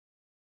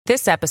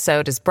This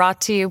episode is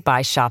brought to you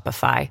by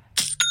Shopify.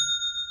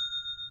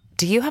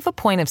 Do you have a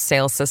point of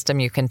sale system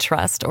you can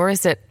trust, or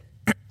is it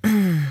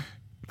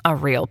a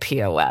real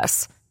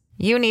POS?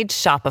 You need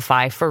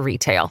Shopify for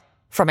retail.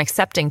 From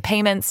accepting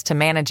payments to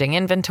managing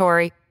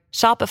inventory,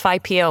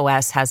 Shopify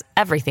POS has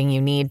everything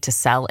you need to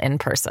sell in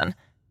person.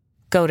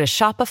 Go to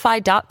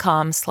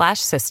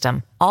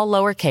shopify.com/system, all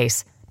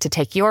lowercase, to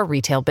take your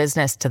retail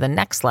business to the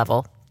next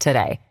level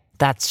today.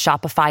 That's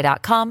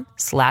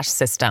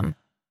shopify.com/system.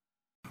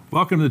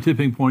 Welcome to the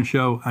Tipping Point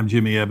Show. I'm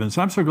Jimmy Evans.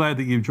 I'm so glad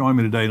that you've joined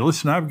me today.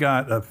 Listen, I've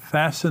got a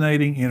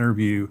fascinating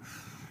interview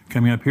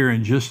coming up here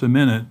in just a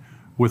minute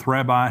with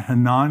Rabbi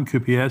Hanan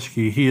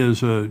Kupiecki. He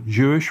is a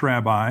Jewish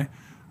rabbi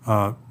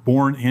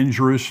born in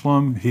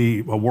Jerusalem.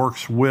 He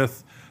works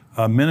with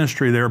a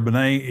ministry there,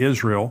 B'nai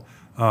Israel.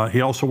 He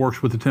also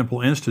works with the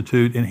Temple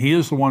Institute, and he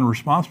is the one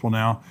responsible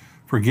now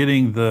for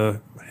getting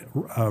the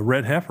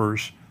red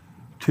heifers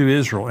to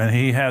Israel. And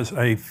he has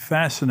a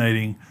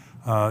fascinating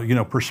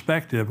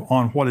perspective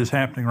on what is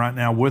happening right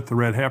now with the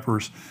red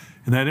heifers.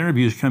 And that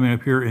interview is coming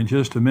up here in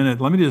just a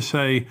minute. Let me just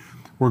say,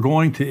 we're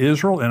going to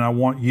Israel, and I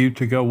want you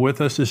to go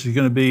with us. This is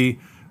going to be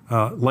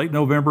late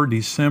November,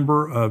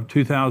 December of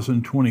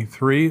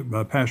 2023.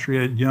 Pastor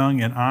Ed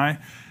Young and I,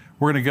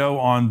 we're going to go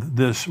on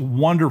this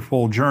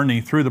wonderful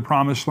journey through the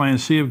Promised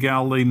Land, Sea of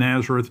Galilee,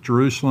 Nazareth,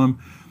 Jerusalem,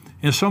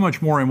 and so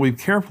much more. And we've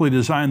carefully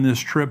designed this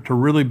trip to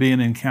really be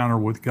an encounter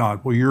with God.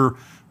 Well, you're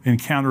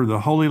encounter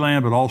the Holy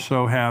Land, but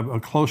also have a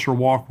closer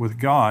walk with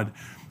God.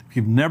 If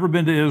you've never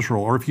been to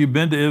Israel, or if you've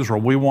been to Israel,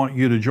 we want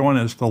you to join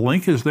us. The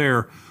link is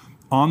there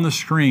on the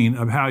screen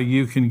of how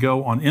you can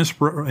go on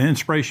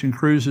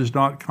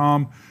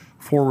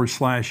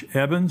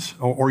inspirationcruises.com/Evans,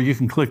 or you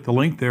can click the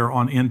link there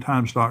on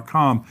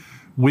endtimes.com.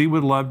 We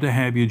would love to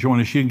have you join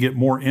us. You can get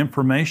more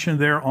information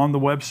there on the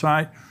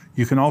website.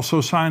 You can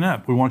also sign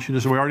up. We want you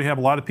to, we already have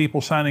a lot of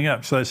people signing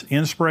up. So that's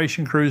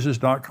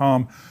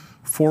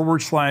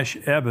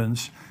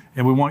inspirationcruises.com/Evans.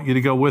 And we want you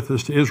to go with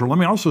us to Israel. Let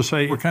me also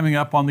say, we're coming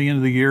up on the end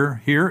of the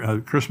year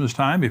here, Christmas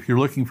time. If you're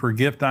looking for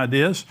gift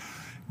ideas,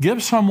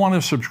 give someone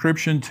a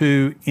subscription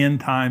to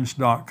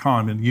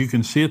endtimes.com. And you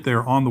can see it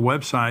there on the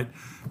website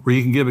where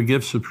you can give a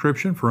gift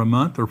subscription for a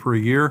month or for a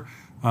year.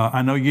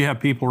 I know you have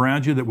people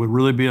around you that would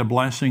really be a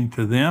blessing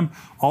to them.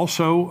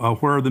 Also,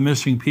 Where Are the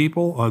Missing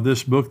People?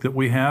 This book that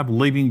we have,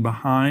 Leaving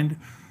Behind,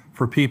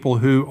 for people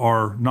who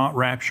are not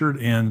raptured.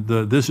 And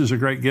this is a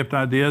great gift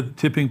idea, the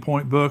Tipping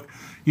Point book.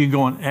 You can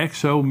go on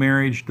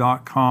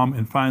exomarriage.com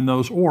and find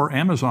those, or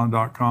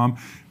amazon.com.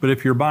 But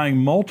if you're buying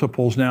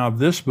multiples now of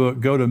this book,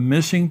 go to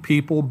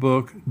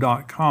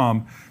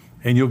missingpeoplebook.com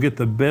and you'll get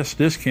the best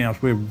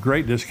discounts. We have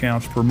great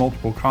discounts for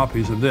multiple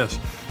copies of this.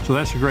 So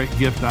that's a great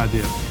gift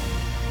idea.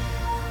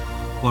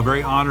 Well, I'm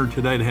very honored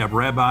today to have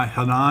Rabbi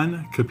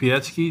Hanan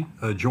Kupiecki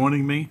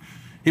joining me.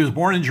 He was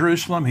born in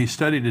Jerusalem. He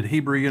studied at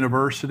Hebrew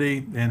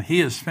University, and he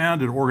has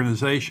founded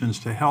organizations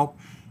to help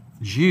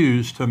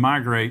Jews to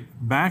migrate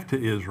back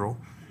to Israel.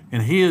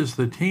 And he is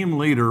the team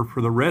leader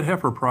for the Red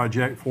Heifer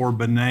Project for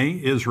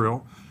B'nai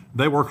Israel.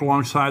 They work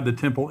alongside the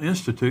Temple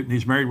Institute, and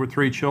he's married with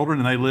 3 children,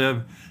 and they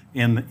live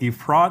in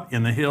Ephrat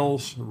in the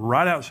hills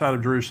right outside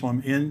of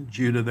Jerusalem in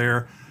Judah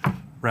there.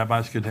 Rabbi,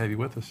 it's good to have you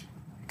with us.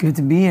 Good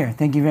to be here.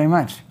 Thank you very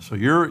much. So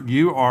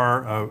you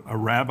are a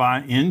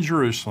rabbi in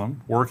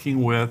Jerusalem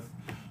working with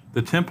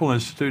the Temple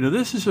Institute. Now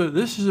this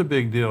is a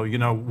big deal. You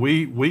know,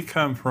 we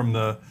come from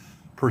the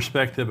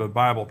perspective of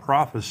Bible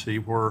prophecy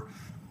where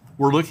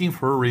we're looking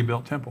for a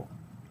rebuilt temple.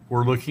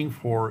 We're looking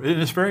for, and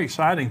it's very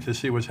exciting to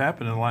see what's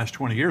happened in the last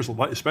 20 years,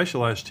 especially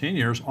the last 10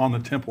 years on the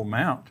Temple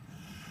Mount.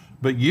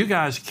 But you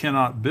guys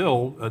cannot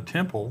build a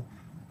temple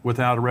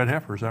without a red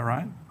heifer, is that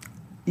right?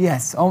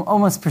 Yes,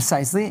 almost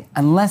precisely.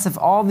 Unless if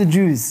all the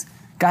Jews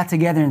got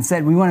together and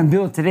said, we want to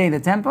build today the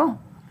temple,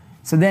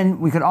 so then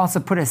we could also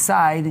put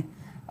aside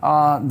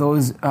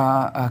those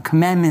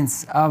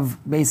commandments of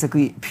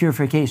basically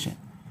purification.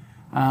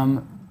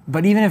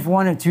 But even if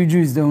 1 or 2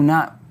 Jews do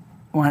not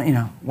want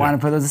to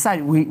put those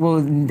aside, we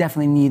will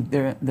definitely need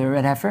the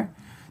red heifer.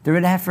 The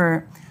red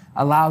heifer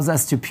allows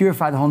us to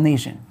purify the whole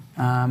nation.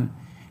 Now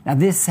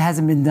this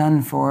hasn't been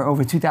done for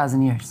over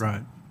 2,000 years.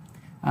 Right.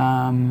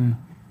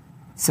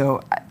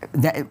 So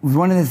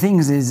one of the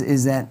things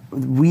is that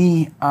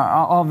we are,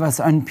 all of us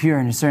are impure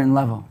in a certain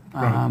level.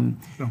 Right.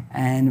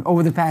 And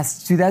over the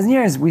past 2,000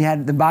 years, we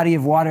had the body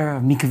of water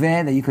of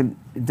mikveh that you could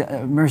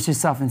immerse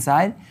yourself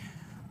inside.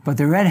 But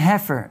the red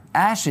heifer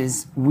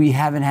ashes we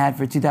haven't had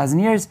for 2,000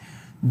 years.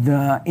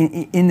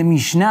 In the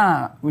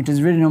Mishnah, which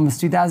was written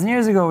almost 2,000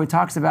 years ago, it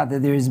talks about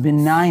that there's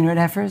been 9 red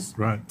heifers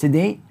to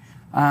date,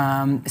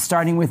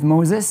 starting with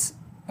Moses.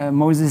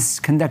 Moses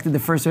conducted the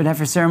first red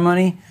heifer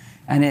ceremony,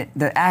 and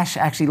the ash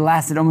actually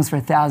lasted almost for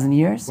 1,000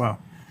 years. Wow.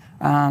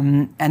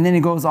 And then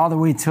it goes all the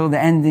way till the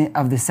end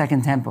of the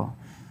Second Temple.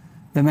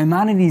 The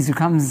Maimonides,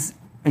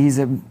 he's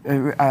a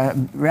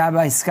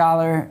rabbi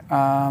scholar,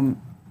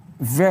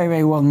 very,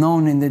 very well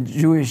known in the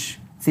Jewish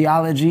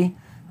theology.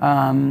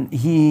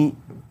 He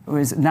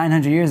was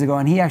 900 years ago,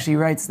 and he actually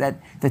writes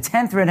that the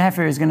 10th red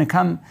heifer is going to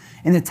come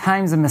in the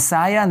times of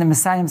Messiah, and the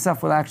Messiah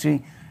himself will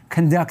actually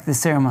conduct the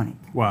ceremony.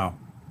 Wow.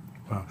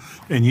 Wow.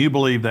 And you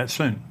believe that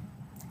soon?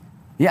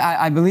 Yeah,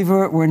 I believe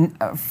we're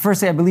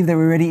firstly, I believe that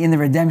we're already in the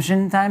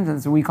redemption times.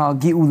 That's what we call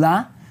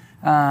Geula.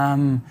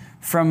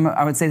 From,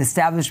 I would say, the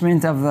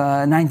establishment of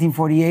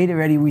 1948,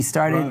 already we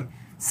started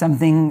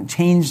something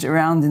changed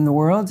around in the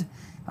world.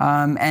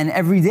 And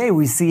every day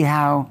we see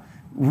how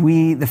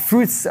the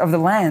fruits of the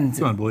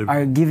land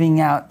are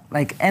giving out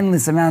like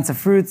endless amounts of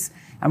fruits.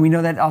 And we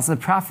know that also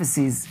the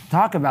prophecies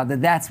talk about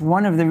that. That's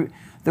one of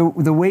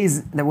the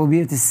ways that we'll be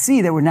able to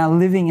see that we're now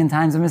living in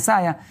times of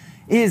Messiah,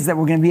 is that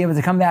we're going to be able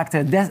to come back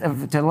to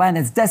a land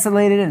that's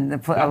desolated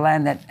and a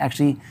land that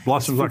actually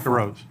blossoms like a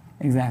rose.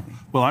 Exactly.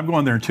 Well, I'm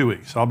going there in 2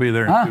 weeks. I'll be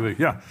there in 2 weeks.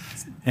 Yeah,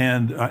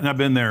 and I've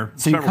been there.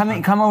 So you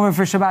come over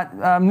for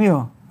Shabbat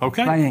meal.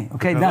 Okay.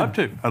 Okay. I'd love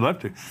to.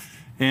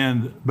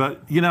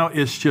 But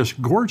it's just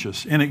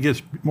gorgeous, and it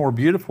gets more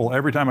beautiful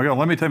every time I go.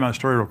 Let me tell you my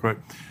story real quick.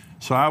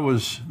 So I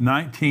was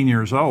 19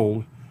 years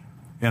old,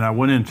 and I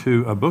went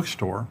into a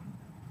bookstore,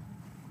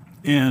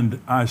 and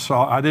I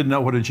didn't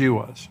know what a Jew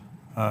was.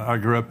 I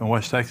grew up in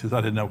West Texas. I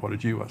didn't know what a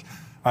Jew was.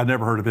 I'd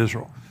never heard of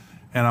Israel.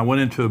 And I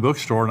went into a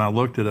bookstore and I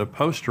looked at a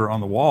poster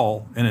on the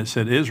wall and it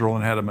said Israel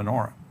and had a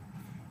menorah.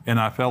 And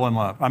I fell in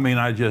love. I mean,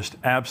 I just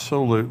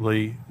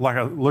absolutely, like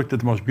I looked at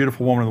the most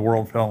beautiful woman in the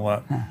world and fell in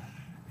love.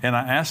 And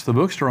I asked the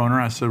bookstore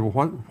owner, I said,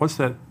 well, what's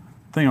that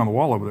thing on the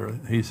wall over there?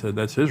 He said,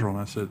 that's Israel.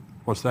 And I said,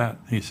 what's that?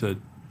 He said,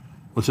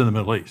 well, it's in the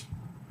Middle East.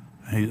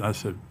 I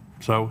said,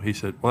 so? He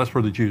said, well, that's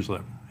where the Jews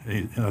live.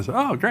 And I said,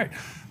 oh, great.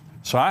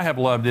 So I have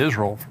loved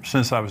Israel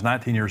since I was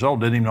 19 years old,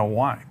 didn't even know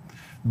why.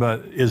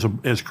 But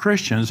as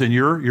Christians, and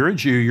you're a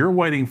Jew, you're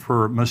waiting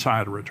for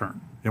Messiah to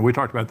return. And we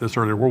talked about this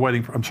earlier.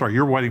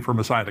 You're waiting for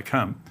Messiah to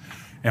come,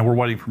 and we're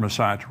waiting for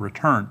Messiah to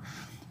return.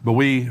 But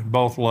we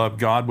both love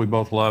God, we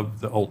both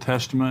love the Old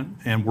Testament,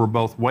 and we're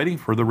both waiting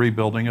for the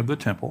rebuilding of the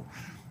temple.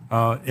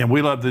 And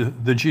we love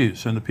the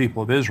Jews and the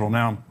people of Israel.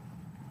 Now,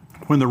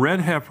 when the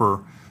red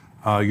heifer,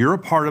 you're a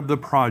part of the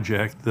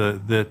project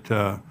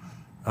that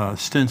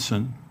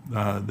Stinson,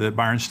 that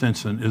Byron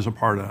Stinson is a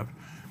part of.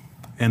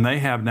 And they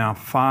have now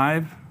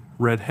 5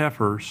 red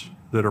heifers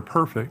that are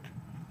perfect,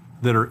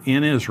 that are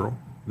in Israel,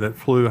 that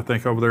flew, I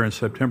think, over there in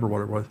September,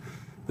 what it was,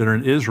 that are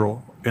in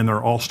Israel, and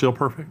they're all still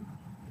perfect?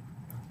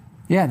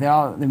 Yeah, they're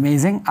all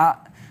amazing.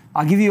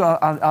 I'll give you,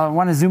 I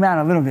want to zoom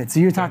out a little bit. So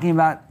you're talking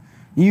about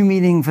you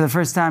meeting for the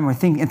first time or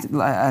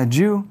thinking a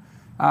Jew.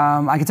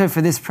 I can tell you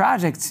for this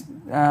project,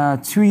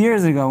 2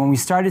 years ago, when we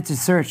started to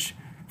search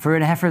for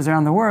red heifers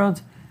around the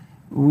world,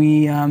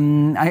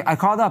 I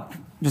called up,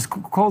 just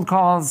cold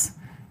calls,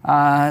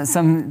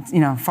 some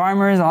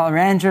farmers,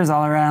 ranchers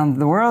all around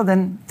the world,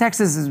 and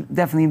Texas has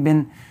definitely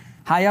been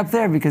high up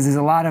there because there's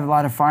a lot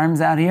of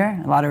farms out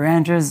here, a lot of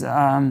ranchers.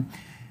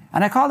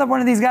 And I called up one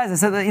of these guys. I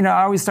said,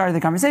 I always started the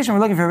conversation. We're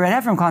looking for a red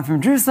heifer. I'm calling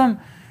from Jerusalem.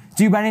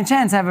 Do you by any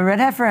chance have a red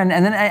heifer? And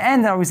then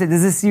I always said,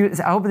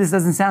 I hope this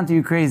doesn't sound to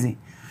you crazy.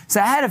 So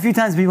I had a few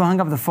times people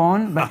hung up the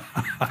phone, but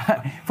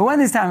for one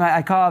this time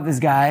I called up this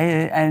guy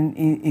and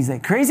he's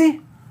like,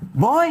 crazy?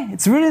 Boy,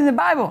 it's written in the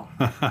Bible.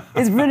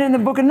 It's written in the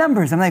book of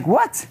Numbers. I'm like,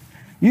 what?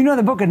 You know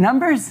the book of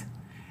Numbers?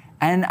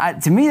 And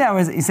to me, that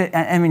was,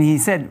 he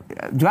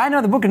said, do I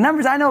know the book of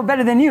Numbers? I know it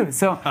better than you.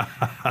 So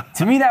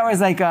to me, that was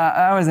like,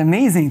 that was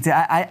amazing.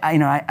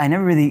 I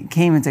never really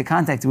came into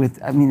contact with,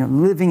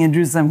 living in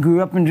Jerusalem,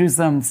 grew up in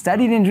Jerusalem,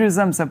 studied in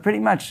Jerusalem. So pretty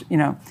much,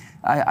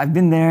 I've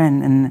been there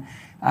and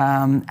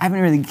I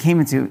haven't really came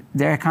into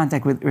direct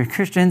contact with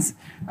Christians.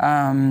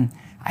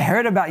 I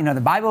heard about,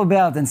 the Bible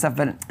Belt and stuff,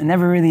 but I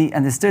never really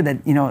understood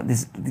that,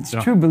 these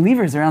true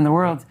believers around the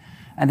world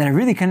and that are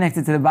really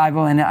connected to the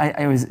Bible. And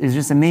it was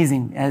just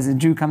amazing as a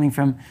Jew coming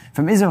from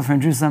Israel,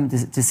 from Jerusalem,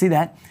 to see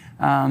that.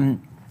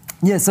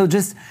 So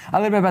just a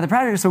little bit about the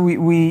project. So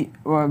we've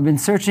been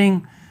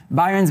searching.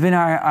 Byron's been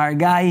our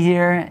guy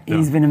here.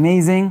 He's been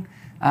amazing.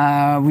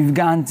 We've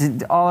gone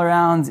to all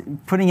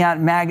around putting out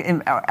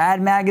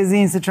ad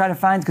magazines to try to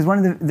find, because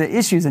one of the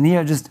issues, and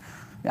here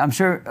I'm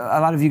sure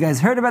a lot of you guys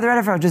heard about the red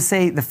heifer. I'll just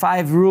say the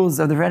 5 rules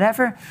of the red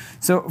heifer.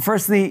 So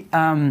firstly,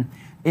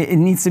 it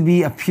needs to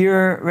be a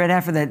pure red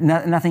heifer that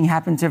nothing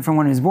happened to it from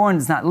when it was born.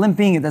 It's not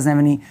limping. It doesn't have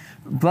any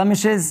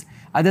blemishes.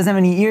 It doesn't have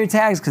any ear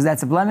tags because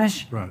that's a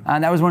blemish. Right.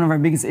 That was one of our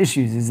biggest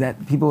issues, is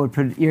that people would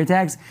put ear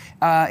tags.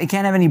 It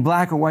can't have any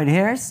black or white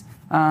hairs.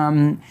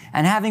 And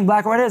having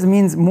black or white hairs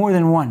means more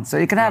than one. So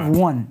it can have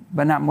one,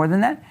 but not more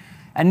than that.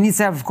 And it needs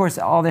to have, of course,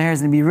 all the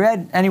hairs to be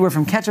red, anywhere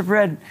from ketchup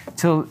red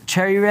till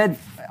cherry red.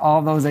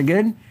 All those are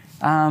good.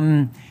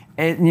 You're not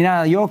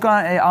a yoke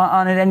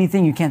on it,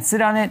 anything. You can't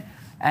sit on it.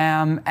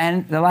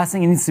 And the last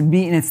thing, it needs to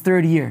be in its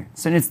 3rd year.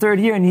 So in its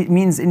 3rd year, it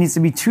means it needs to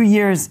be 2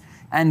 years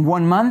and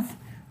 1 month,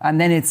 and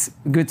then it's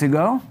good to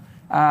go.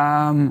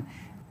 And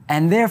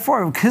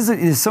therefore, because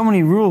there's so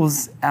many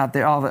rules out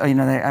there,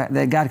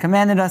 that God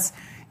commanded us,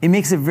 it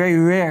makes it very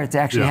rare to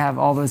actually have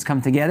all those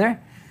come together.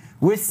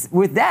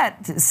 With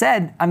that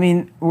said,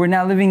 we're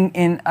now living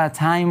in a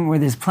time where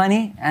there's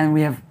plenty, and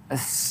we have, I'm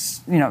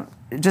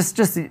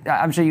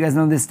sure you guys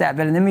know this stat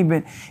better than me,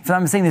 but if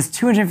I'm saying there's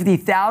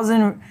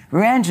 250,000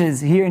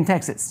 ranches here in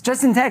Texas,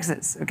 just in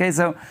Texas. Okay,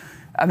 so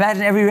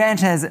imagine every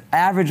ranch has an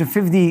average of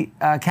 50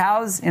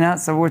 cows,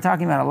 so we're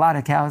talking about a lot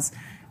of cows.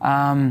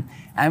 And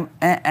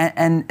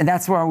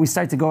that's where we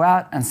start to go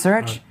out and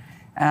search.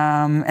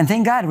 Right. And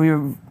thank God, we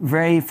were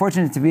very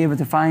fortunate to be able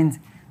to find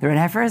the red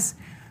heifers.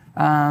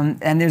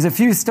 And there's a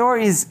few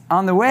stories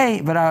on the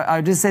way, but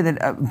I'll just say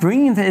that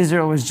bringing them to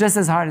Israel was just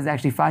as hard as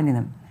actually finding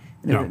them.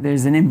 Yeah.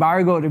 There's an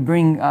embargo to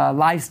bring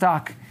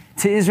livestock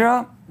to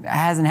Israel. It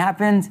hasn't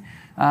happened.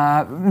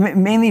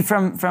 Mainly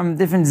from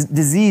different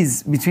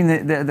disease between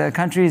the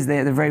countries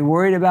they're very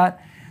worried about.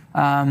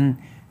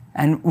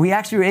 And we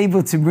actually were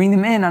able to bring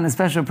them in on a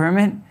special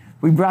permit.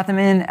 We brought them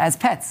in as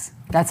pets.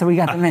 That's how we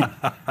got them in.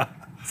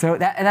 So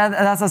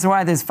that's also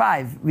why there's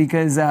 5,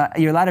 because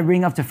you're allowed to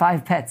bring up to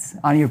 5 pets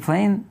on your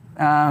plane.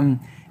 And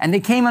they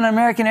came on an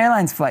American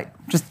Airlines flight.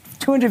 Just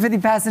 250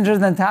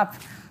 passengers on top,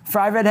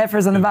 5 red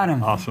heifers on the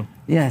bottom. Awesome.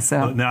 Yeah,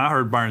 so. Now I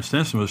heard Byron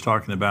Stinson was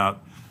talking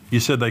about, you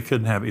said they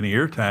couldn't have any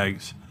ear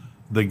tags.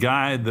 The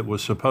guy that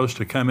was supposed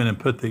to come in and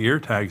put the ear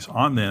tags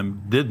on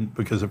them didn't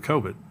because of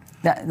COVID.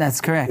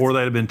 That's correct. Or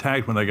they'd have been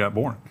tagged when they got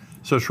born.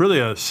 So it's really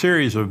a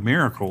series of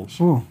miracles.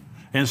 Ooh.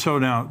 And so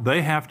now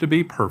they have to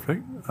be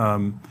perfect.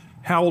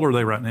 How old are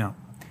they right now?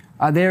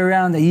 They're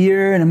around a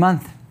year and a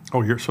month.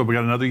 Oh, so we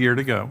got another year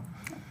to go.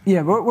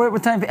 Yeah, we're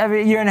time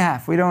every year and a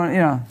half. We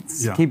don't,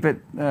 keep it.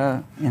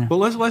 Well,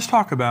 let's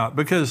talk about,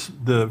 because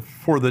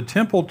for the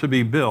temple to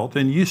be built,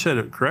 and you said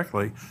it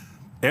correctly,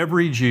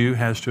 every Jew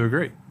has to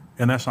agree,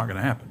 and that's not going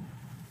to happen.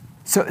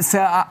 So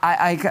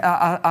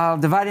I'll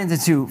divide it into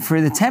 2. For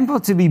the temple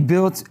to be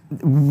built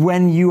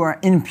when you are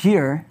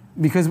impure,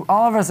 because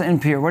all of us are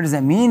impure. What does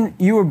that mean?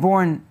 You were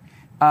born.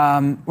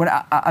 What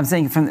I'm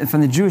saying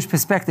from the Jewish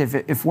perspective,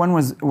 if one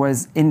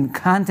was in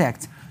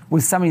contact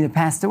with somebody that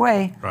passed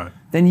away, right,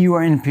 then you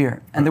are impure.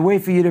 And the way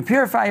for you to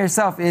purify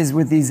yourself is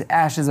with these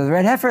ashes of the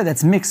red heifer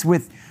that's mixed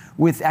with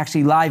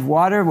actually live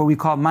water, what we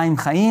call mayim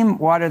chaim,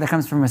 water that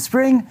comes from a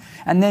spring.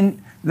 And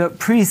then the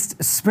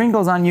priest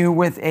sprinkles on you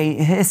with a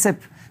hyssop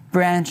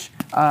branch,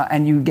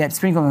 and you get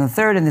sprinkled on the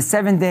 3rd and the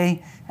 7th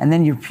day, and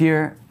then you're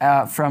pure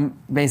from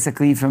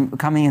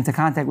coming into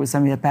contact with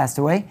somebody that passed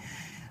away.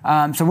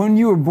 So when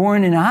you were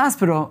born in a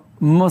hospital,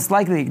 most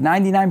likely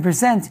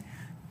 99%,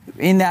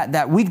 in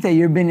that week that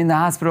you've been in the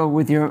hospital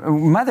with your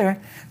mother,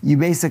 you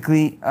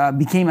basically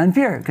became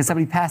impure because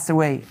somebody passed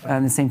away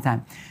at the same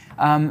time.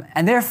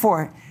 And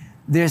therefore,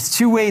 there's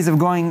 2 ways of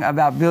going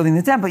about building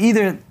the temple.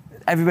 Either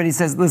everybody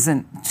says,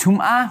 listen,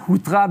 tum'ah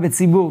hutra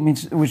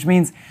betzibur, which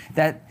means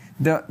that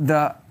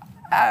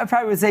I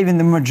probably would say even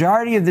the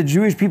majority of the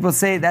Jewish people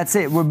say, that's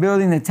it, we're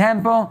building the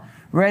temple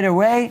right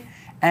away.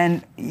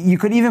 And you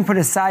could even put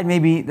aside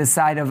maybe the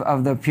side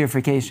of the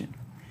purification.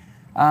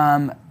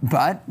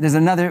 But there's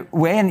another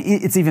way, and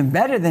it's even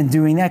better than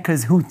doing that,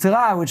 because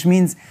hutra, which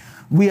means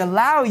we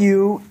allow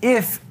you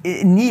if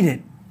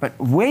needed. But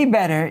way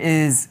better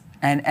is,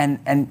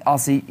 and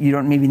also you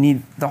don't maybe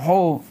need the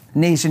whole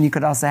nation, you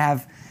could also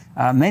have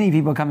many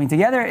people coming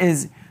together,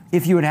 is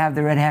if you would have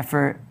the red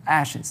heifer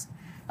ashes.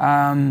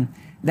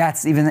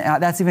 That's even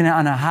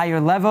on a higher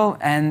level,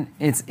 and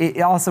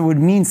it also would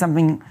mean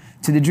something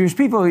to the Jewish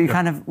people. You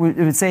kind of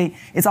would say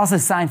it's also a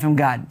sign from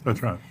God.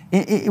 That's right.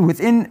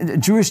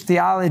 Within Jewish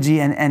theology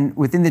and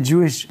within the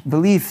Jewish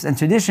beliefs and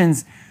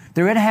traditions,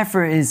 the red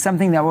heifer is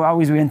something that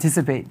we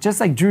anticipate.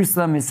 Just like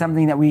Jerusalem is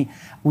something that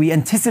we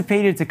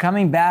anticipated to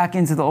coming back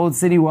into the old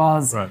city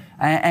walls. Right.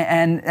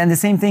 And the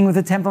same thing with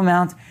the Temple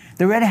Mount.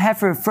 The red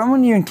heifer, from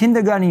when you're in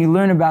kindergarten, you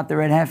learn about the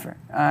red heifer.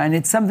 And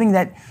it's something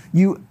that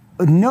you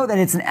know that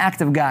it's an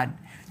act of God.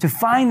 To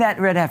find that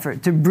red heifer,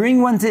 to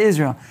bring one to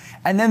Israel.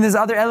 And then there's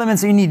other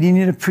elements that you need. You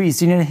need a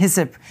priest, you need a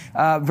hyssop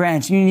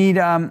branch, you need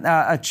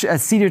a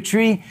cedar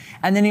tree,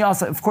 and then you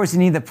also, of course, you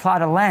need the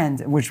plot of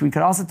land, which we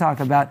could also talk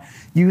about.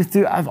 You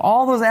have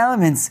all those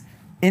elements.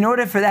 In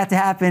order for that to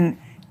happen,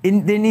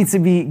 there needs to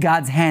be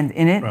God's hand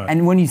in it. Right.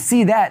 And when you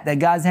see that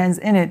God's hand's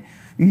in it,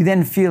 you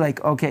then feel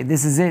like, okay,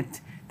 this is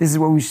it. This is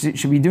what we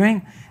should be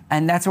doing.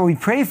 And that's what we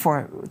pray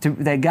for,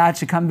 that God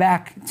should come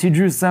back to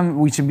Jerusalem.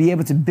 We should be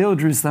able to build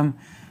Jerusalem.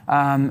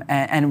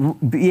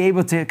 And be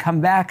able to come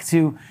back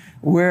to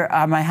where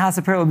my house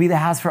of prayer will be the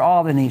house for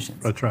all the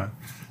nations. That's right.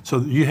 So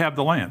you have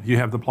the land. You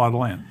have the plot of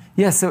land.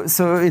 Yes. Yeah,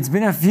 so it's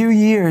been a few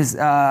years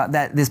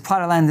that this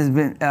plot of land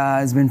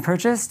has been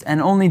purchased,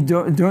 and only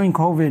during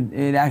COVID,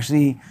 it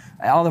actually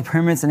all the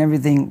permits and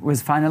everything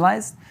was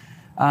finalized.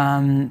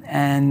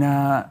 And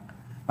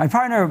my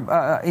partner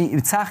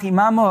Tzachi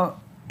Mamo,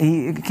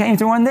 he came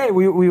to one day.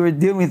 We were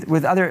dealing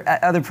with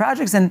other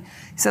projects, and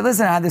he said,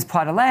 "Listen, I have this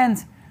plot of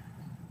land.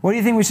 What do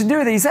you think we should do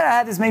with it?" He said, "I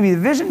had this maybe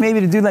vision,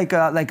 maybe to do like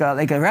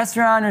a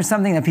restaurant or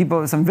something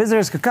that some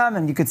visitors could come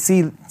and you could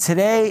see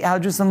today how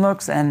Jerusalem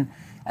looks, and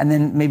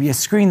then maybe a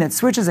screen that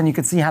switches and you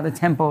could see how the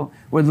temple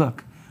would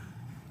look."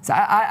 So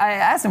I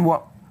asked him,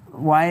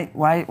 why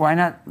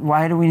not?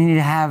 Why do we need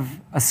to have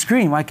a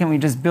screen? Why can't we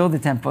just build the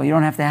temple? You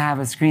don't have to have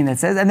a screen that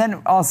says. And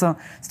then also, I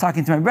was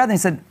talking to my brother, and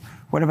he said,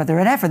 "What about the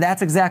red heifer?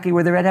 That's exactly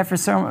where the red heifer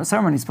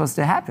ceremony is supposed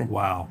to happen."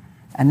 Wow.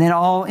 And then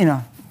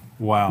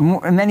wow.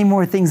 Many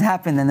more things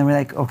happened, and then we're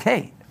like,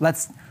 okay,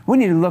 we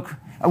need to look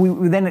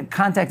We then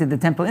contacted the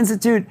Temple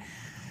Institute.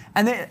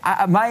 And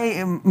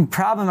my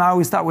problem I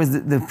always thought was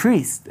the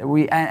priest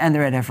and the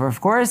red heifer, of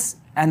course,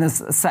 and the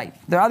site.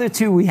 The other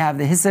two, we have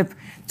the hyssop,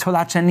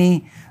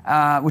 tolachani,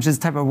 which is a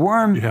type of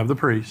worm. You have the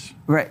priest.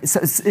 Right. So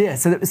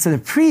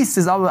the priest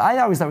is always, I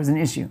always thought was an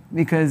issue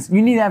because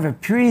you need to have a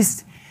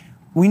priest.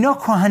 We know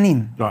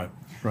kohanim. Right.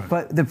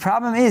 But the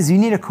problem is you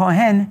need a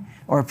kohen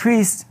or a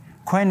priest.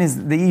 Kohen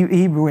is the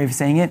Hebrew way of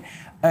saying it.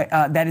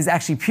 That is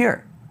actually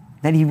pure.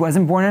 That he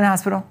wasn't born in a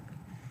hospital.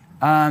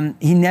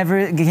 He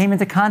never came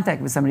into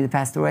contact with somebody that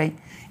passed away.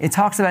 It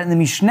talks about in the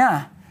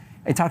Mishnah,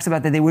 it talks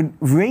about that they would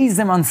raise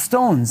them on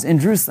stones in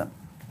Jerusalem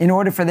in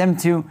order for them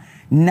to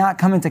not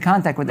come into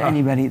contact with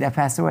anybody that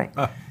passed away.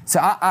 So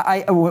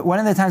one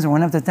of the times I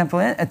went up to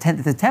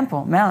the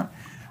Temple Mount,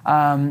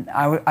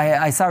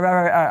 I saw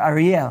Rabbi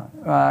Ariel,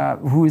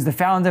 who is the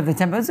founder of the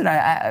Temple Institute.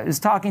 I was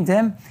talking to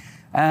him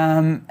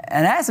and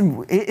I asked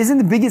him, isn't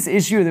the biggest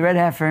issue of the red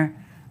heifer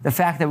the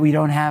fact that we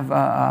don't have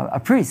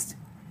a priest?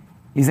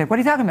 He's like, what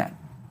are you talking about?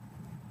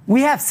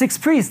 We have 6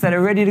 priests that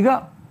are ready to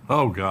go.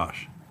 Oh,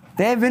 gosh.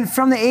 They have been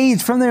from they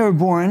were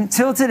born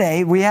till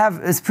today. We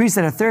have priests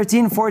that are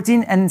 13,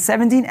 14, and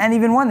 17, and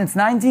even one that's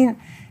 19,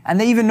 and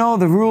they even know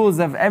the rules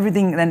of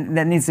everything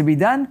that needs to be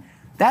done.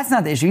 That's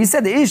not the issue. He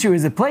said the issue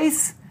is the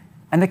place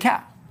and the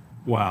cow.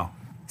 Wow.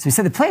 So he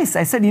said the place.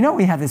 I said,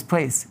 we have this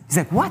place. He's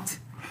like, what?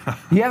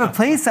 You have a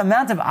place, a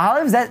Mount of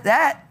Olives?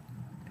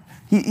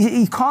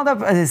 He called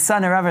up his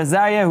son, Rav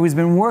Azariah, who's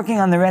been working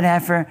on the red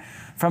heifer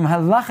from a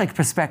halachic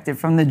perspective,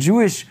 from the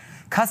Jewish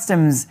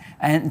customs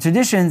and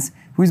traditions,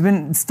 who's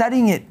been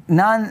studying it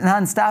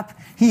non-stop.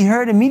 He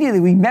heard immediately,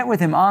 we met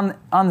with him on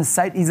the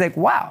site. He's like,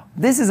 wow,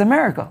 this is a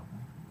miracle.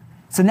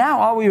 So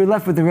now all we were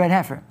left with the red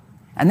heifer.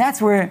 And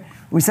that's where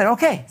we said,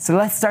 okay, so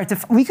let's start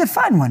we could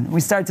find one. We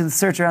started to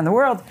search around the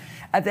world.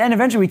 At the end,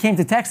 eventually we came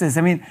to Texas.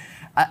 I mean,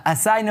 a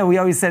side note, we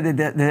always said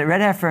that the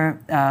red heifer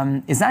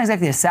is not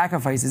exactly a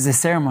sacrifice, it's a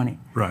ceremony.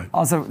 Right.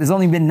 Also, there's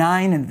only been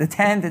 9, and the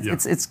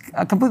 10th, it's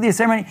completely a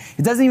ceremony.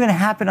 It doesn't even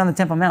happen on the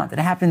Temple Mount. It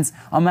happens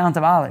on Mount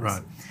of Olives.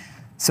 Right.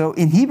 So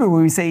in Hebrew,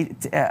 when we say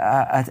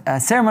a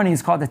ceremony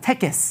is called a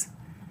tekes.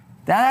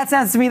 That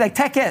sounds to me like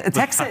Texas,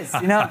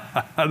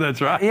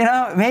 That's right.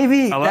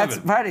 Maybe that's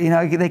part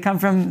of, they come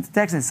from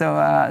Texas. So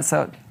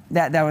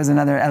that was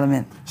another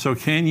element. So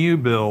can you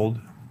build,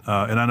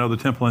 and I know the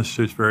Temple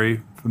Institute's very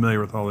familiar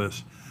with all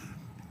this,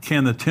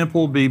 can the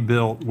temple be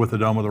built with the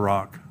Dome of the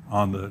Rock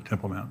on the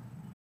Temple Mount?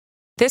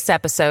 This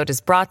episode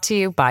is brought to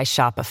you by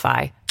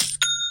Shopify.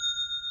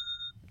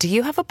 Do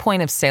you have a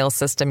point of sale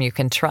system you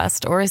can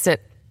trust, or is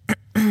it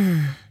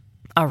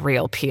a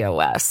real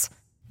POS?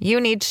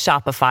 You need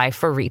Shopify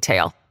for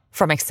retail.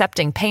 From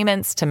accepting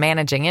payments to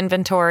managing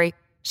inventory,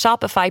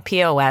 Shopify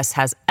POS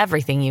has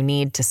everything you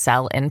need to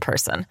sell in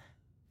person.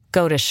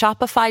 Go to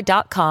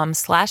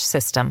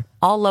shopify.com/system,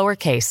 all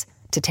lowercase,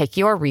 to take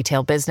your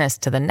retail business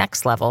to the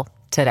next level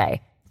today.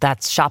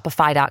 That's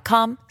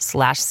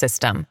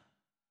shopify.com/system.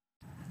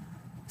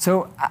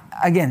 So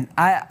again,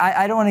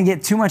 I don't want to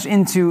get too much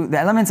into the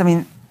elements. I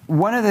mean,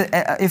 one of the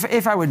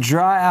if I would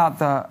draw out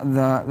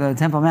the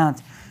Temple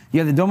Mount, you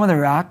have the Dome of the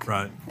Rock,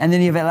 right, and then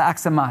you have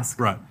Al-Aqsa Mosque.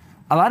 Right.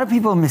 A lot of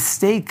people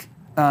mistake,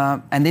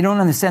 and they don't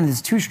understand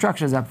there's 2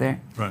 structures up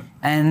there. Right.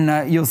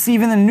 And you'll see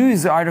even in the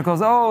news articles,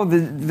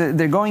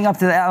 they're going up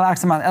to the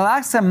Al-Aqsa Mosque.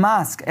 Al-Aqsa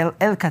Mosque,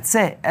 El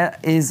Katse,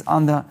 is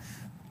on the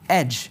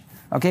edge.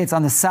 Okay, it's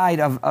on the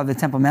side of the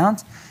Temple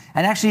Mount.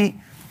 And actually,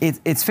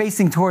 it's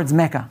facing towards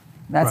Mecca.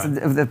 That's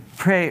right. the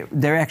prayer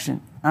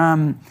direction.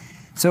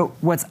 So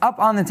what's up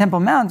on the Temple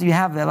Mount, you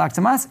have the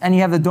Al-Aqsa Mosque, and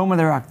you have the Dome of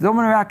the Rock. The Dome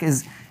of the Rock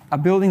is a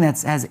building that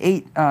has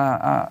 8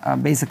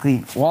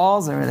 basically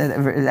walls, or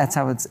that's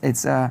how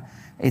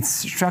it's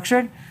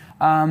structured.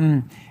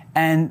 And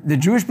the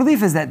Jewish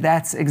belief is that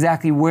that's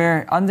exactly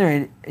where under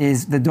it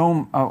is the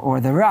dome or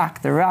the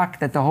rock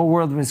that the whole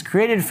world was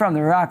created from,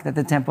 the rock that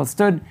the temple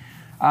stood.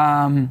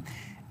 And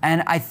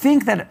I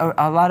think that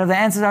a lot of the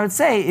answers I would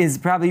say is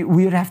probably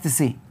we would have to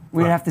see.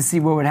 We would have to see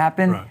what would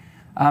happen. Right.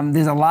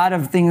 There's a lot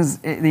of things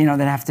that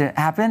have to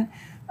happen.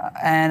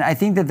 And I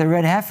think that the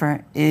red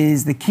heifer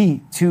is the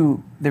key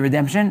to the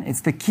redemption.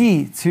 It's the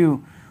key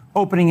to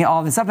opening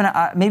all this up. And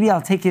maybe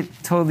I'll take it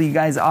totally, you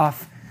guys,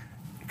 off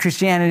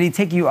Christianity,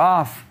 take you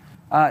off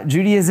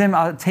Judaism.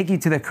 I'll take you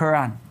to the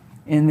Quran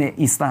in the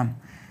Islam.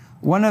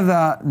 One of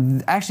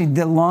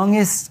the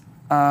longest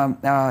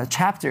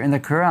chapter in the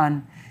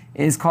Quran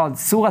is called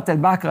Surat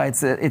al-Baqarah.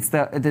 It's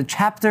the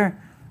chapter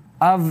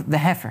of the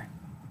heifer.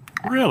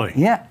 Really?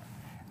 Yeah.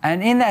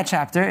 And in that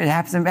chapter, it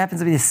happens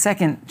to be the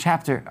second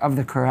chapter of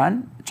the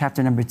Quran,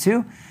 chapter number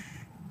 2.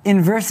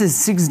 In verses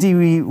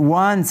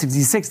 61,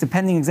 66,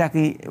 depending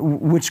exactly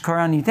which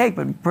Quran you take,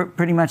 but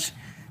pretty much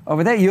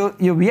over there,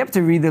 you'll be able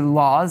to read the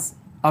laws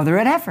of the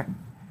red heifer.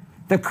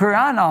 The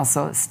Quran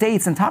also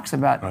states and talks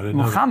about,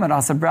 Muhammad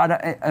also brought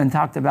up and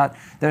talked about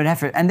the red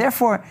heifer. And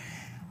therefore,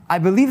 I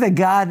believe that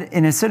God,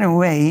 in a certain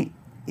way,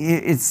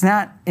 it's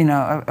not,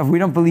 we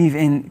don't believe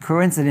in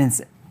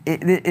coincidence.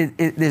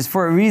 There's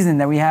for a reason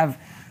that we have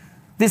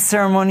this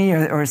ceremony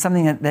or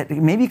something that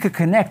maybe could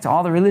connect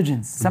all the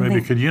religions. Something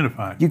Maybe it could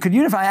unify. You could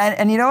unify.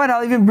 And you know what?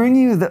 I'll even bring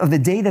you the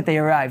day that they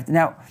arrived.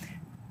 Now,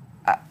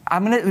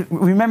 I'm going to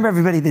remember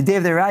everybody the day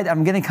of their ride.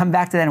 I'm going to come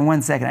back to that in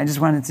 1 second. I just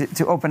wanted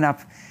to open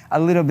up a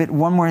little bit,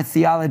 one more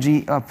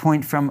theology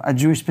point from a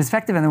Jewish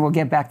perspective, and then we'll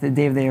get back to the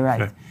day of their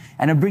ride. Okay.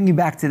 And I'll bring you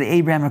back to the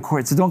Abrahamic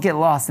Accord. So don't get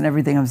lost in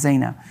everything I'm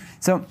saying now.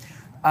 So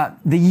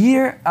the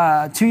year,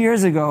 2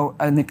 years ago,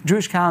 in the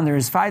Jewish calendar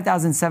is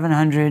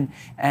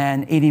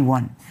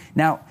 5,781.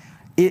 Now,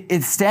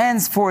 it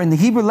stands for, in the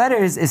Hebrew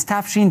letters, is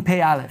Tafshin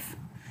Pei Aleph.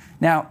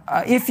 Now,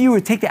 if you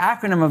would take the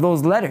acronym of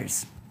those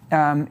letters,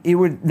 it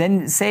would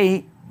then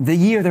say the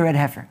year of the red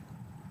heifer.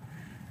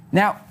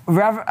 Now,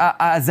 Rav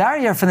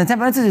Azariah from the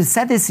Temple Institute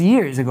said this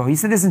years ago. He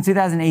said this in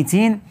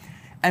 2018.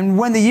 And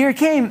when the year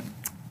came,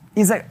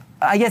 he's like,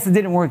 I guess it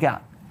didn't work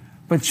out.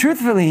 But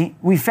truthfully,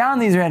 we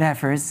found these red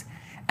heifers,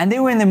 and they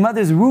were in the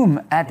mother's womb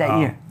at that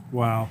year.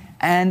 Wow.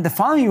 And the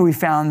following year we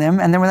found them,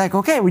 and then we're like,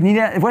 okay, we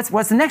need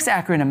what's the next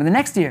acronym of the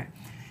next year?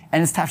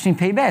 And it's Tafshin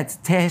Pei Bet,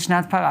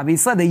 Teheshnat Parah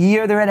B'Yisrael, the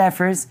year of the red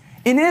heifers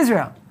in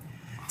Israel.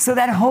 So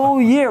that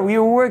whole year, we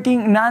were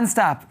working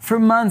nonstop for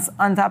months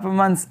on top of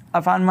months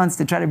upon months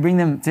to try to bring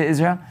them to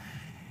Israel.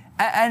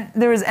 And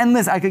there was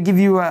endless. I could give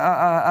you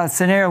a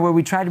scenario where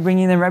we tried to bring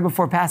them right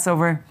before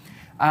Passover,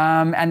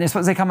 and they're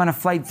supposed to come on a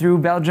flight through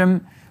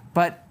Belgium,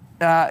 but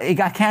it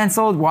got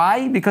canceled.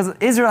 Why? Because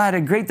Israel had a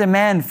great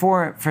demand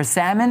for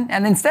salmon,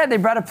 and instead they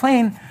brought a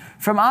plane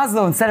from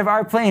Oslo instead of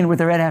our plane with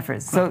the red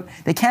heifers. So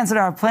they canceled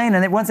our plane,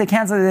 and once they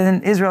canceled it,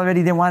 then Israel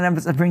already didn't want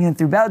us to bring them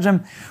through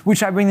Belgium. We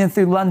tried bringing them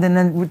through London,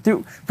 and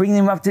bringing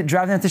them up to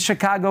driving them to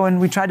Chicago, and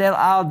we tried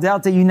Al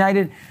Delta,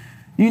 United,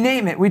 you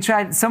name it. We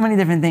tried so many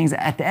different things.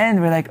 At the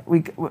end, we're like,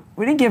 we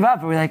didn't give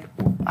up. We're like,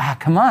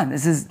 come on,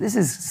 this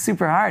is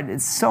super hard.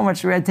 It's so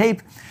much red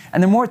tape,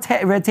 and the more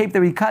red tape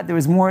that we cut, there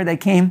was more that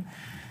came.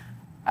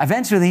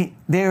 Eventually,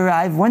 they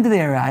arrived. When did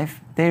they arrive?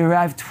 They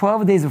arrived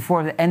 12 days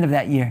before the end of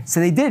that year. So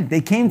they did. They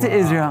came to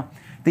Israel,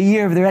 the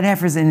year of the red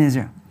heifers in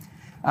Israel.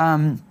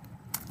 And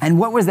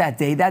what was that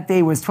day? That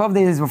day was 12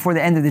 days before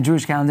the end of the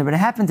Jewish calendar, but it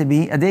happened to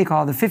be a day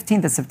called the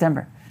 15th of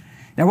September.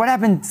 Now, what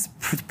happened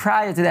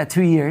prior to that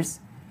 2 years,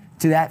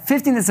 to that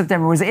 15th of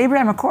September, was the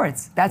Abraham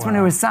Accords. That's when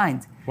it was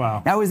signed.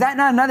 Wow. Now, was that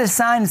not another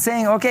sign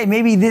saying, okay,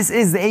 maybe this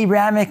is the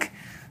Abrahamic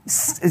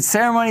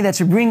ceremony that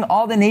should bring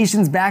all the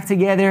nations back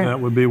together? That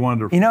would be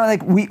wonderful. You know,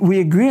 like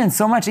we agree on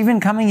so much. Even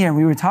coming here,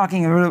 we were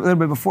talking a little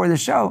bit before the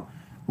show.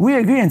 We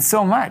agree on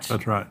so much.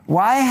 That's right.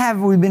 Why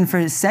have we been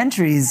for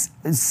centuries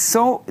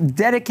so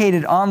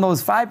dedicated on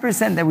those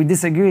 5% that we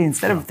disagree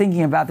instead of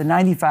thinking about the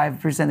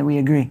 95% that we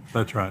agree?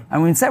 That's right.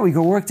 And instead we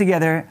could work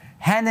together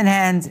hand in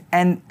hand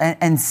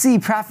and see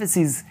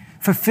prophecies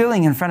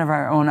fulfilling in front of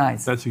our own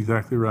eyes. That's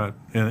exactly right.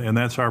 And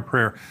that's our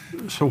prayer.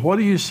 So what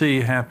do you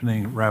see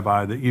happening,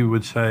 Rabbi, that you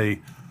would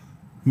say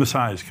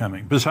Messiah is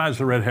coming, besides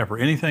the red heifer?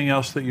 Anything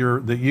else that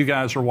you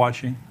guys are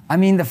watching? I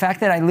mean, the fact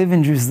that I live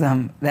in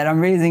Jerusalem, that I'm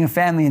raising a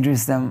family in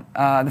Jerusalem,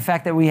 the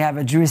fact that we have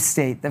a Jewish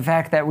state, the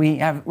fact that we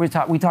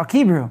talk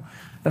Hebrew,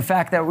 the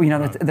fact that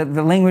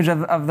the language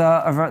of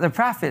the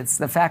prophets,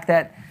 the fact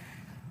that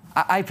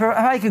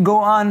I could go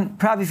on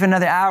probably for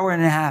another hour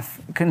and a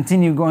half,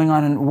 continue going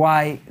on and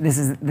why this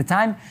is the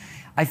time.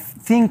 I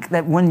think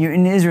that when you're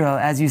in Israel,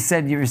 as you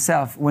said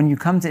yourself, when you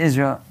come to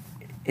Israel,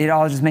 it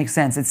all just makes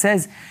sense. It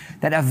says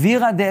that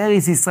Avira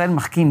de'eretz Yisrael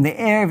machkim, the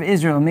air of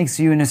Israel makes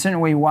you in a certain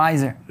way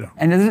wiser. Yeah.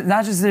 And it's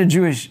not just to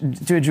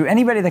a Jew.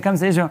 Anybody that comes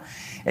to Israel,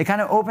 it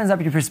kind of opens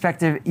up your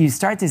perspective. You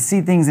start to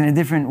see things in a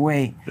different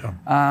way.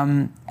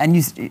 Yeah. And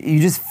you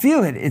just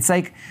feel it.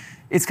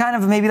 It's kind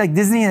of maybe like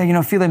Disney,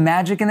 feeling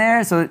magic in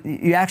there. So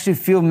you actually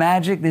feel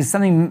magic. There's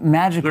something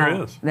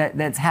magical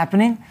that's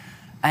happening.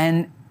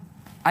 And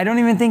I don't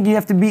even think you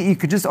have to you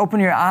could just open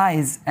your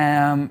eyes.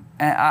 And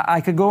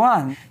I could go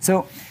on.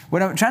 So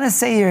what I'm trying to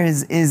say here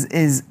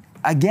is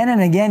again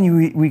and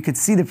again, we could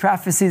see the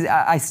prophecies.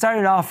 I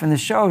started off in the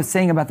show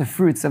saying about the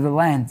fruits of the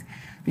land,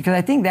 because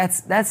I think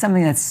that's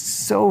something that's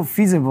so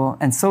feasible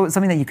and so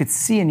something that you could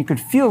see and you could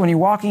feel when you're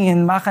walking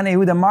in Machane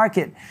Yehuda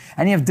market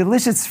and you have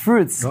delicious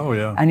fruits. Oh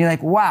yeah. And you're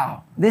like,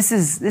 wow, this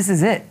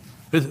is it.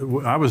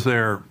 I was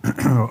there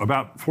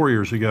about 4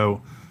 years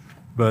ago,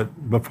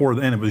 but before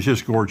then it was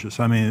just gorgeous.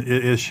 I mean,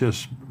 it's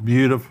just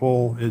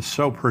beautiful. It's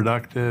so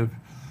productive.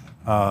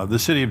 The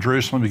city of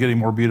Jerusalem is getting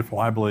more beautiful,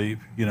 I believe.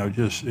 And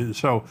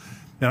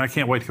I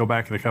can't wait to go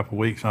back in a couple of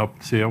weeks. I'll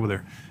see you over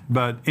there.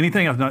 But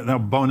anything else? Now,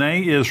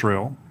 Bonai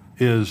Israel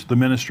is the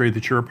ministry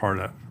that you're a part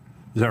of.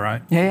 Is that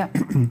right? Yeah.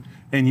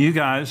 And you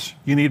guys,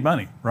 you need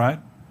money, right?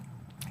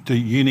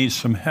 You need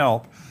some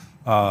help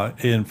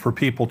and for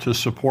people to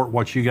support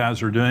what you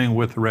guys are doing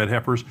with the red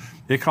heifers.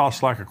 It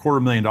costs like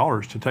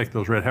 $250,000 to take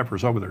those red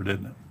heifers over there,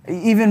 didn't it?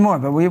 Even more,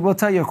 but we'll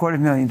tell you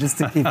 $250,000 just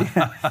to keep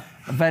you.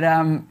 But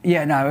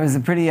it was a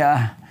pretty,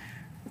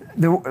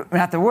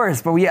 not the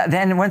worst, but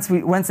then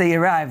once they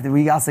arrived,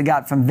 we also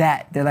got from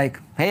that, they're like,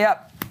 pay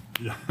up.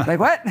 Yeah.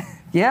 Like, what?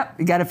 Yeah,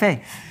 you got to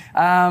pay.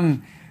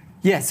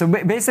 So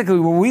basically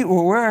what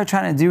we're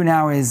trying to do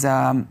now is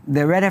the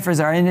red heifers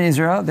are in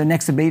Israel. They're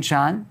next to Beit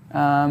Shan.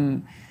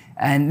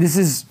 And this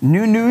is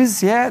new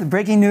news,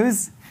 breaking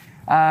news.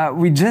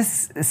 We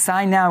just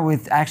signed now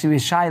with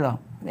Shiloh,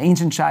 the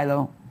ancient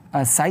Shiloh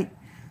site,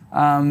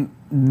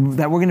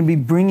 that we're going to be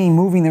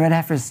moving the red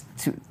heifers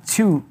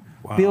to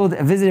build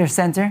a visitor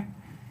center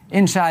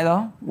in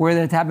Shiloh, where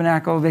the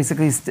tabernacle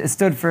basically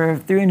stood for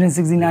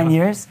 369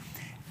 years,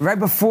 right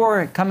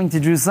before coming to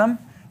Jerusalem.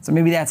 So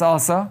maybe that's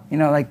also,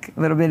 like a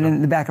little bit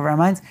in the back of our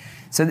minds.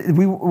 So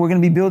we're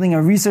going to be building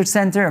a research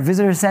center, a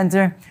visitor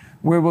center,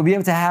 where we'll be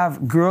able to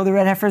grow the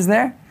red heifers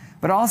there,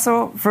 but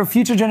also for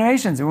future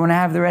generations. We want to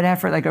have the red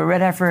heifer, like a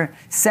red heifer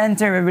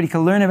center. Everybody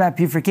could learn about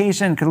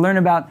purification, could learn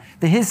about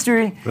the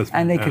history,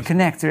 and they could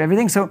connect to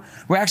everything. So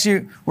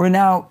we're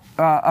now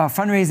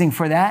fundraising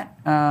for that.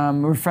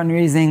 We're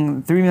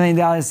fundraising $3 million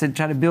to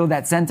try to build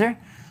that center.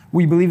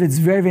 We believe it's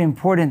very, very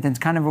important,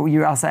 and kind of what you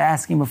were also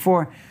asking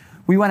before.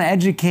 We want to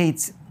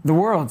educate the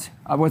world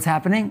of what's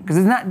happening, because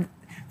it's not,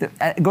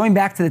 going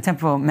back to the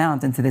Temple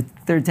Mount and to the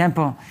third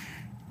temple,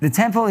 the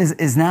temple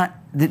is not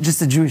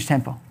just a Jewish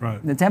temple.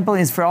 Right. The temple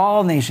is for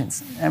all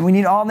nations, and we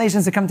need all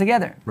nations to come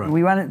together. Right.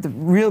 We want the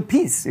real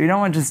peace. We don't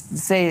want to just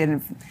say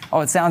it,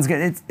 it sounds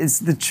good. It's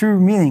the true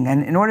meaning.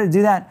 And in order to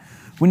do that,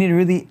 we need to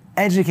really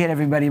educate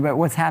everybody about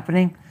what's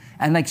happening.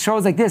 And like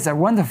shows like this are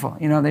wonderful.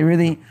 They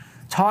really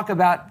talk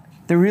about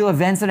the real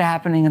events that are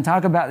happening and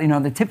talk about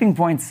the tipping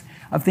points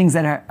of things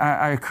that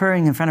are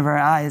occurring in front of our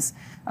eyes.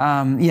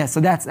 So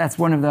that's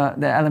one of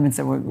the elements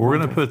that we're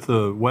going to put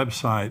the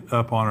website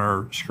up on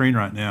our screen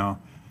right now,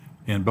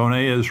 in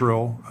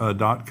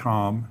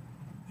bonneisrael.com,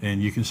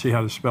 and you can see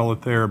how to spell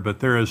it there. But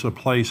there is a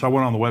place, I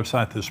went on the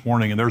website this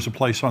morning, and there's a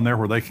place on there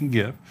where they can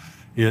give.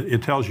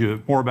 It tells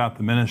you more about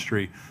the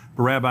ministry.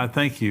 But Rabbi,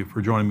 thank you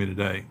for joining me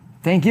today.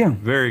 Thank you.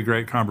 Very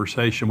great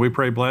conversation. We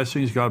pray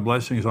blessings, God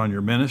blessings on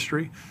your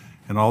ministry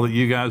and all that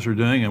you guys are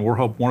doing, and we'll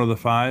hope one of the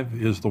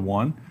 5 is the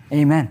one.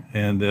 Amen.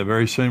 And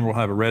very soon we'll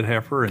have a red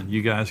heifer, and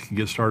you guys can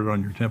get started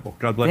on your temple.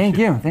 God bless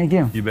you. Thank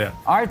you. You bet.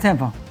 Our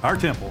temple. Our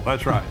temple,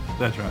 that's right.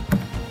 That's right.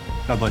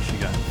 God bless you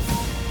guys.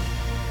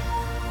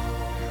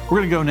 We're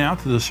going to go now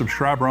to the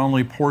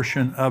subscriber-only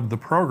portion of the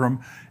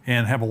program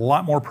and have a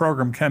lot more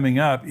program coming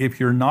up. If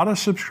you're not a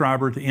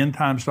subscriber to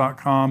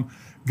endtimes.com,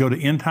 go to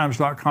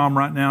endtimes.com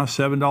right now,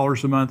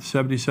 $7 a month,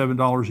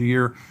 $77 a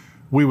year.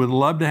 We would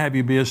love to have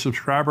you be a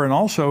subscriber, and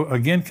also,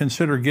 again,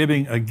 consider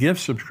giving a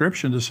gift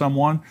subscription to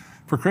someone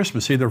for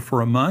Christmas, either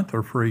for a month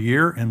or for a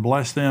year, and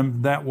bless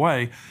them that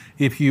way.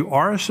 If you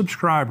are a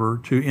subscriber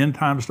to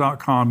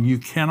endtimes.com, you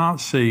cannot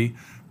see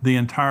the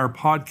entire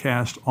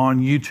podcast on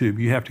YouTube.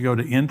 You have to go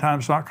to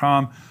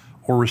endtimes.com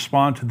or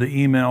respond to the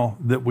email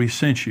that we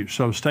sent you.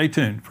 So stay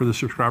tuned for the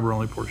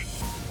subscriber-only portion.